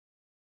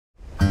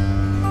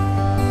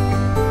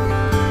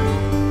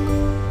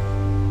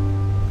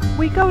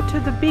go to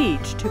the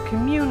beach to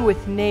commune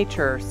with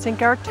nature,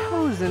 sink our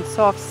toes in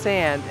soft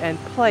sand, and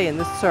play in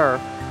the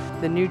surf.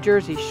 The New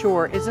Jersey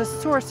shore is a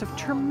source of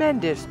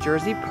tremendous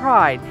Jersey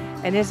pride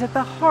and is at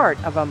the heart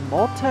of a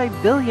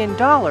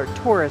multi-billion-dollar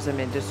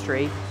tourism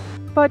industry.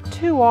 But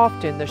too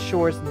often the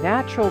shore's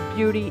natural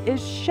beauty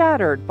is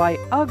shattered by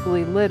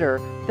ugly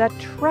litter that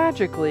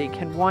tragically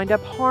can wind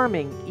up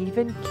harming,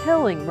 even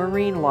killing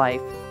marine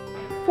life.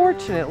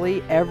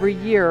 Fortunately, every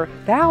year,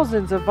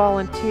 thousands of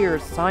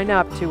volunteers sign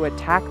up to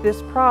attack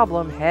this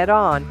problem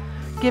head-on,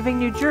 giving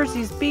New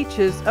Jersey's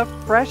beaches a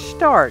fresh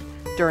start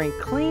during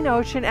Clean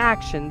Ocean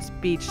Action's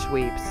beach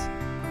sweeps.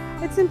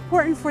 It's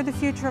important for the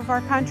future of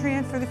our country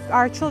and for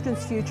our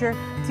children's future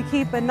to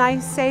keep a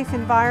nice, safe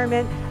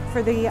environment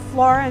for the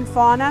flora and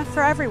fauna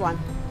for everyone.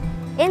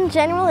 In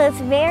general, it's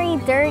very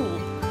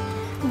dirty,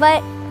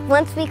 but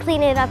once we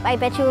clean it up, I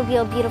bet you it will be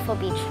a beautiful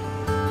beach.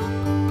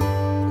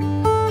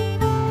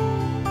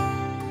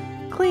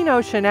 Clean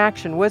Ocean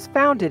Action was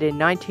founded in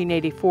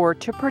 1984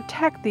 to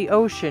protect the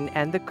ocean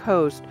and the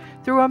coast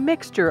through a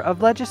mixture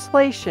of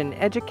legislation,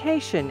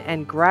 education,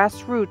 and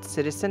grassroots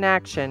citizen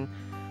action.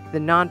 The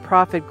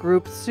nonprofit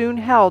group soon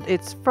held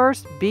its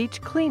first beach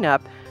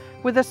cleanup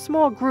with a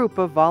small group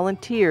of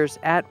volunteers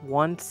at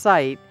one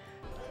site.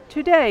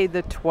 Today,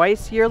 the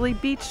twice-yearly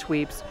beach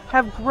sweeps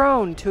have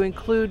grown to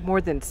include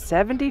more than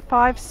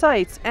 75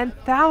 sites and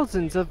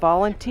thousands of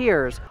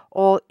volunteers,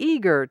 all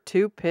eager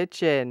to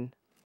pitch in.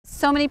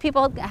 So many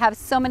people have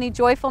so many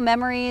joyful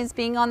memories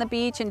being on the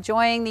beach,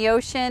 enjoying the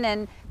ocean,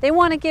 and they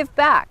want to give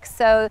back.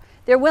 So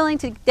they're willing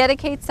to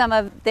dedicate some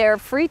of their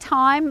free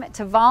time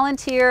to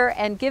volunteer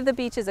and give the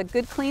beaches a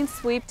good clean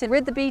sweep to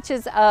rid the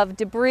beaches of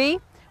debris,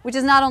 which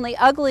is not only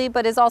ugly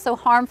but is also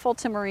harmful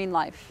to marine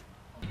life.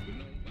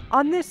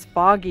 On this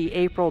foggy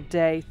April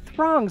day,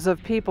 throngs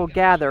of people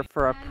gather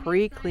for a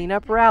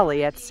pre-cleanup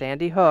rally at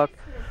Sandy Hook.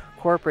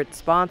 Corporate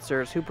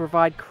sponsors who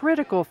provide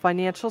critical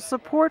financial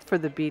support for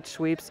the beach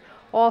sweeps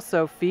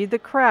also feed the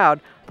crowd,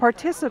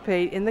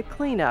 participate in the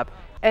cleanup,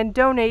 and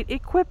donate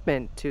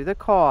equipment to the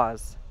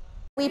cause.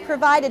 We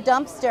provide a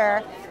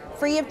dumpster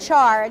free of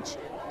charge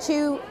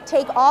to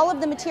take all of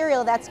the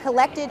material that's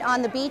collected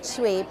on the beach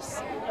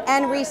sweeps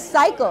and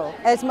recycle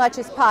as much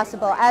as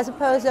possible, as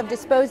opposed to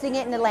disposing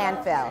it in the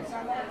landfill.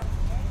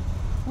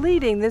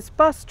 Leading this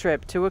bus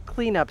trip to a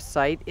cleanup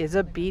site is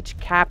a beach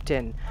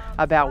captain.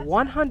 About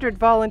 100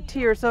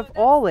 volunteers of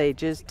all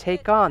ages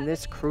take on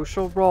this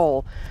crucial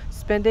role,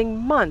 spending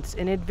months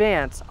in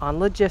advance on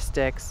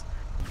logistics.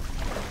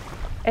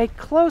 A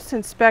close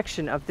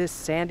inspection of this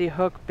Sandy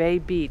Hook Bay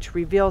beach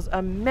reveals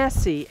a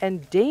messy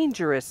and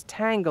dangerous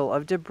tangle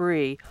of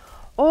debris,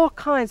 all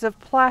kinds of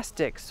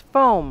plastics,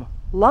 foam,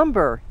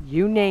 lumber,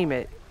 you name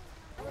it.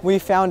 We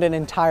found an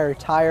entire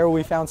tire,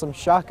 we found some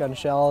shotgun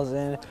shells,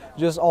 and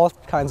just all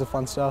kinds of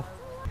fun stuff.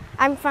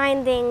 I'm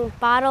finding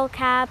bottle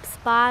caps,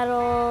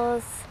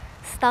 bottles,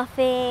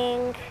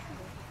 stuffing,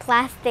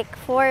 plastic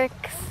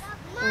forks,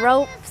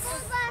 ropes,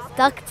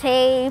 duct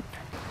tape,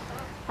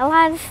 a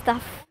lot of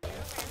stuff.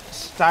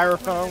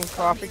 Styrofoam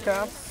coffee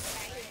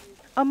cups.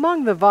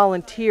 Among the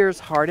volunteers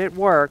hard at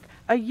work,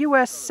 a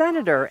U.S.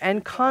 Senator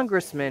and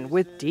Congressman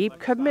with deep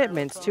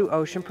commitments to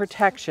ocean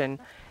protection,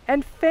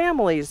 and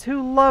families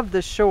who love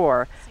the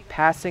shore,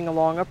 passing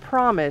along a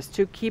promise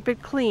to keep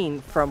it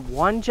clean from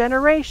one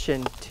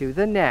generation to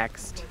the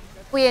next.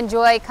 We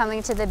enjoy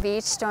coming to the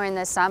beach during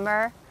the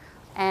summer,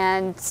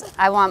 and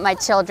I want my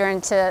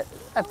children to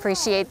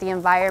appreciate the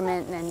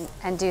environment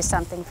and do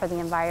something for the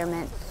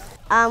environment.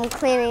 I'm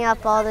cleaning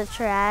up all the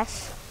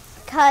trash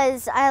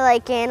because I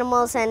like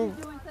animals, and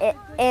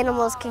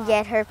animals can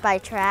get hurt by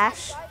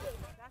trash.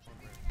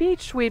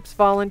 Beach Sweeps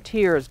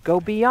volunteers go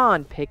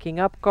beyond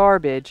picking up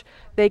garbage.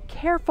 They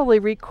carefully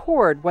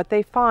record what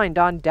they find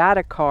on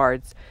data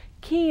cards,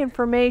 key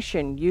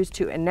information used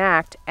to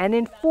enact and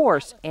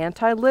enforce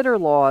anti-litter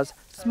laws,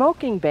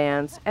 smoking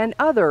bans, and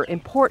other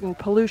important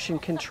pollution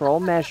control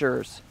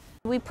measures.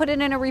 We put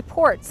it in a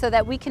report so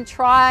that we can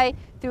try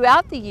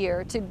throughout the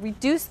year to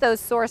reduce those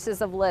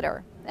sources of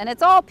litter. And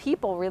it's all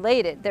people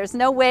related. There's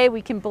no way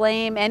we can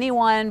blame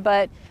anyone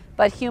but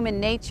human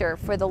nature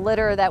for the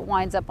litter that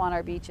winds up on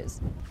our beaches.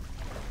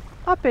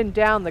 Up and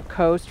down the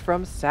coast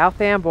from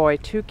South Amboy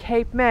to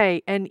Cape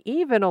May and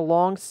even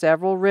along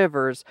several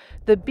rivers,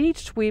 the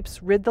beach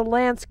sweeps rid the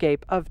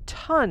landscape of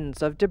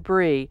tons of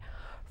debris.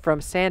 From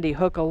Sandy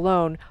Hook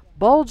alone,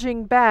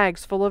 bulging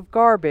bags full of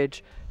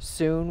garbage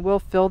soon will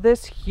fill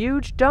this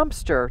huge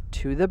dumpster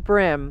to the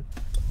brim.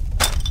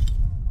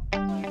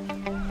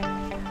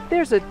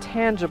 There's a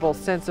tangible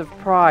sense of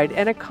pride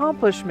and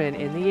accomplishment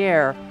in the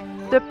air.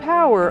 The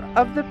power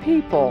of the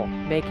people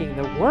making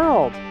the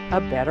world a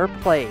better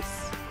place.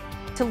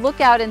 To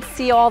look out and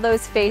see all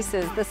those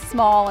faces, the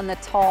small and the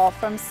tall,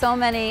 from so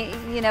many,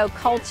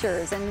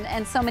 cultures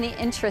and so many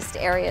interest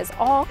areas,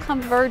 all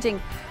converging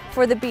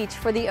for the beach,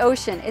 for the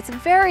ocean. It's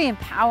very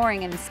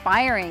empowering and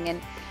inspiring, and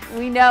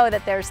we know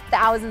that there's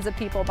thousands of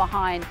people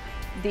behind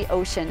the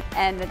ocean,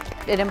 and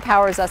it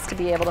empowers us to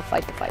be able to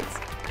fight the fights.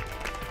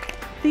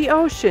 The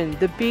ocean,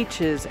 the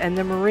beaches, and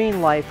the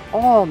marine life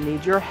all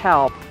need your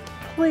help.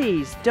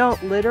 please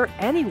don't litter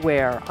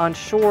anywhere, on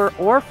shore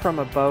or from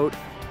a boat.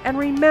 And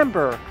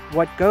remember,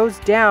 what goes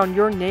down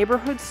your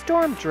neighborhood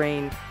storm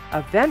drain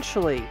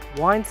eventually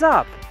winds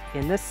up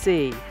in the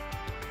sea.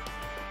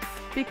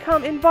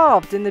 Become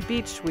involved in the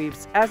beach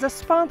sweeps as a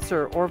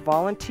sponsor or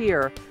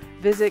volunteer.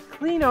 Visit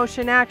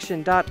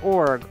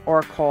cleanoceanaction.org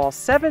or call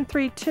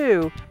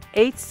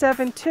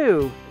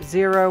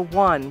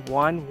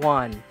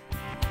 732-872-0111.